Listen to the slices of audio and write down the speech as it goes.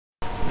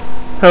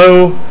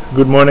Hello,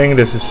 good morning.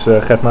 This is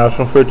Gert Maas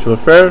from Virtual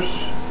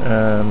Affairs.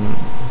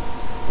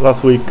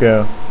 Last week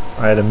I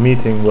had a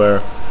meeting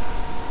where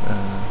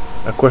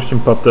a question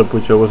popped up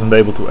which I wasn't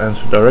able to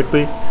answer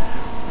directly.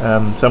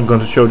 So I'm going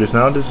to show this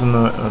now. This is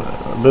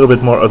a little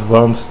bit more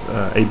advanced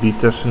A/B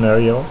test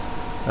scenario.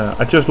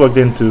 I just logged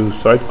into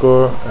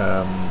Sitecore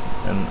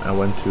and I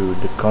went to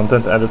the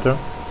content editor.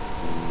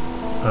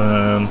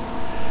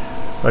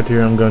 Right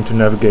here I'm going to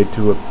navigate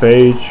to a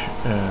page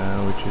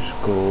which is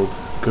called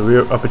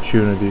Career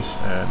Opportunities,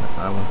 and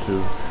I want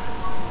to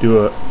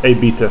do a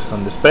A/B test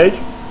on this page.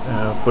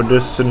 For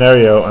this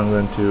scenario I'm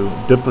going to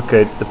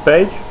duplicate the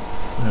page.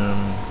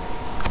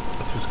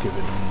 Just give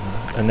it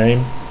a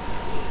name.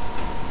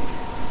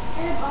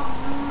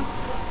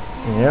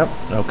 Yeah,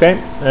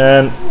 okay.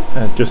 And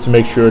just to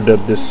make sure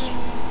that this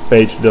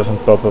page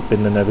doesn't pop up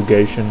in the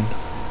navigation,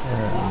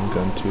 I'm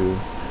going to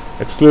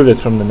exclude it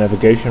from the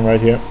navigation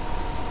right here.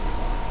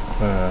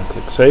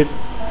 Click Save.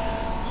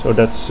 So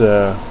that's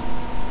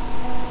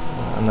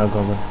I'm now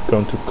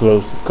going to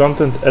close the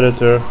content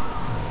editor.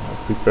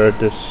 I've prepared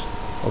this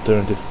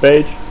alternative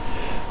page.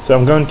 So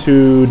I'm going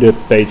to the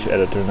page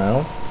editor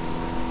now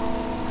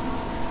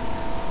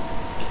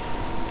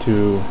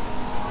to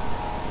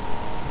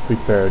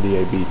prepare the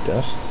A/B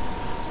test.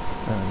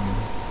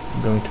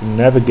 I'm going to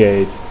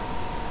navigate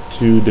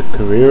to the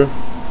Career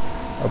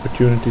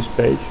Opportunities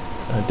page.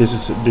 This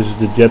is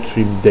the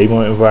Jetstream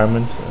demo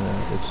environment.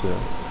 It's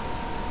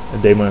a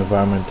demo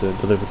environment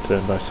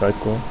delivered by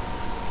Sitecore.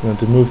 I'm going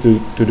to move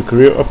to the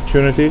Career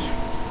Opportunities.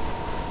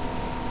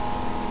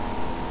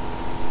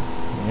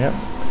 Yeah.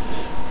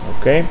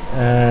 Okay.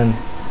 And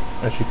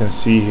as you can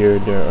see here,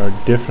 there are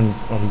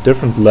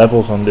different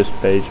levels on this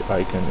page.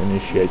 I can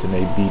initiate an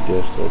A/B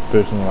test or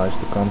personalize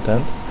the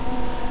content.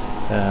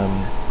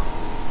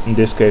 In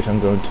this case, I'm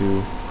going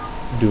to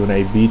do an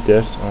A/B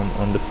test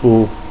on the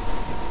full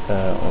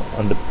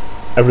on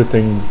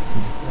everything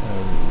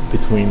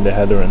between the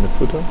header and the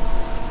footer.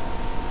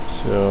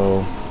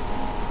 So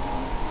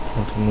I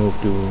want to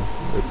move to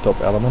the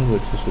top element,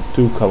 which is the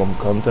 2-column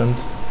content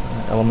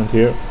element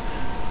here,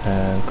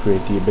 and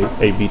create the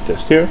A/B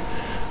test here.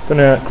 I'm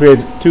gonna create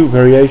 2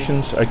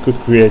 variations. I could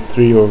create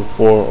 3 or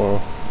 4 or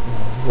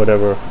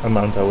whatever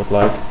amount I would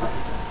like,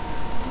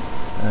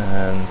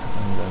 and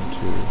I'm going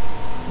to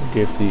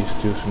give these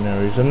 2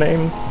 scenarios a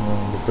name.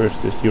 The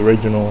first is the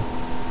original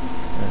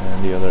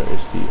and the other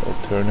is the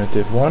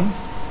alternative one.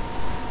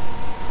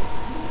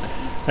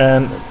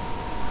 And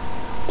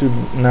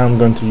now I'm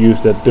going to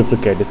use that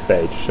duplicated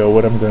page. So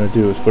what I'm going to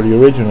do is, for the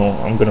original,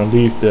 I'm going to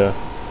leave the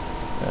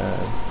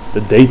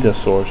data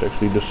source,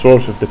 actually the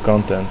source of the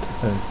content,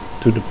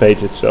 to the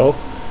page itself.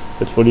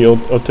 But for the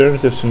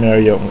alternative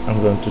scenario,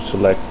 I'm going to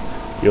select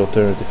the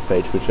alternative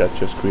page which I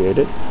just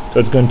created.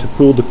 So it's going to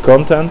pull the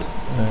content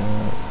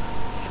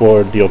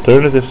for the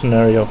alternative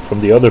scenario from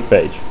the other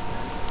page.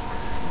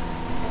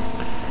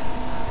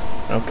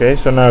 Okay,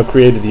 so now I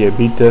created the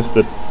A/B test,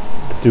 but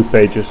the 2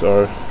 pages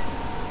are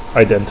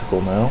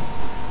identical now.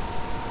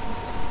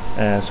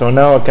 And so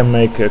now I can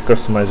make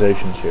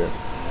customizations here.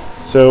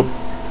 So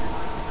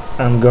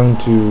I'm going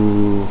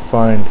to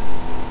find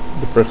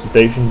the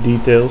presentation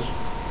details,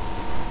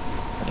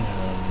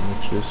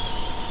 which is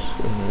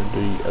under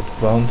the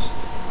Advanced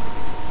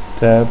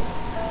tab,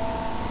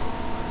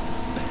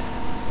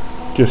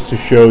 just to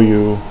show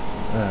you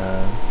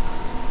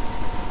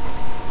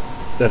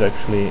that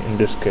actually in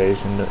this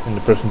case, in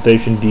the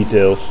presentation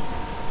details,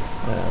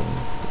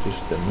 which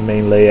is the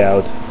main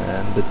layout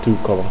and the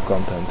 2-column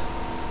content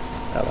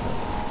element.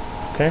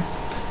 Okay,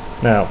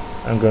 now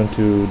I'm going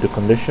to the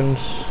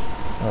conditions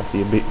of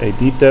the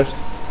A/B test,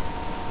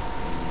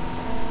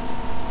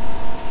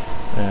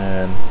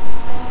 and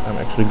I'm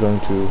actually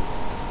going to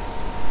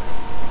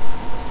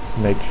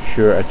make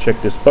sure I check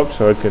this box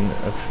so I can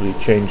actually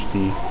change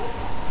the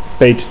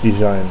page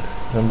design.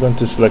 So I'm going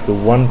to select the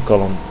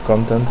 1-column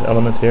content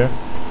element here.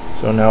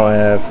 So now I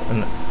have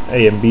an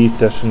A and B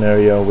test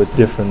scenario with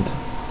different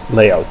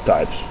layout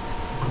types.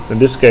 In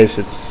this case,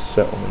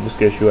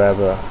 you have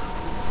the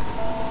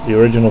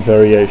original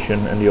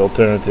variation and the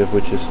alternative,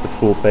 which is the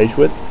full page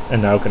width.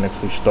 And now I can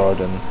actually start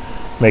and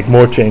make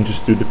more changes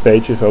to the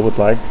page if I would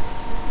like.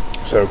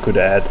 So I could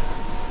add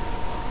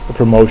a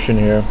promotion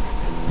here,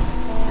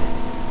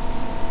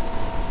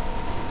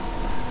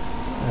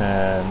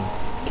 and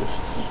just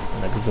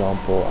an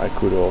example, I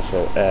could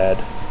also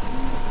add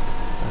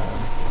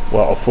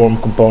a form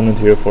component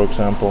here, for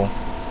example.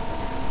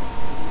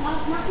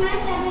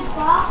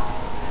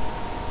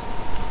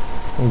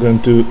 I'm going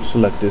to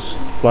select this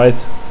flight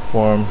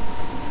form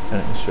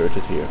and insert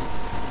it here.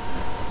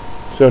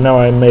 So now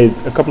I made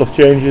a couple of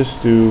changes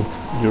to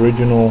the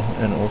original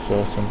and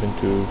also something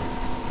to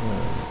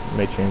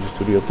make changes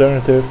to the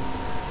alternative.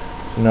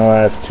 So now I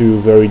have 2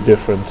 very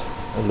different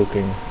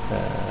looking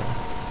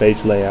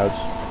page layouts.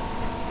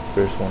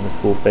 First one is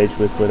full page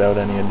width without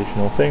any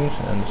additional things,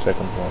 and the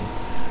second one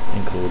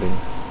including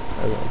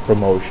a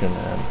promotion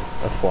and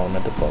a form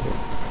at the bottom.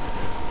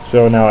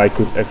 So now I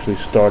could actually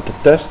start the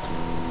test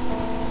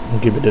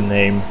and give it a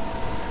name,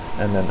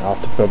 and then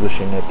after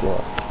publishing it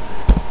or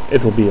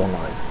it will be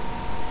online.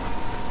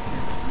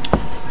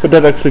 So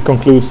that actually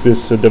concludes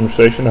this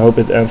demonstration. I hope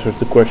it answers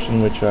the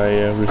question which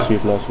I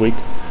received last week.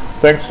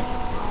 Thanks.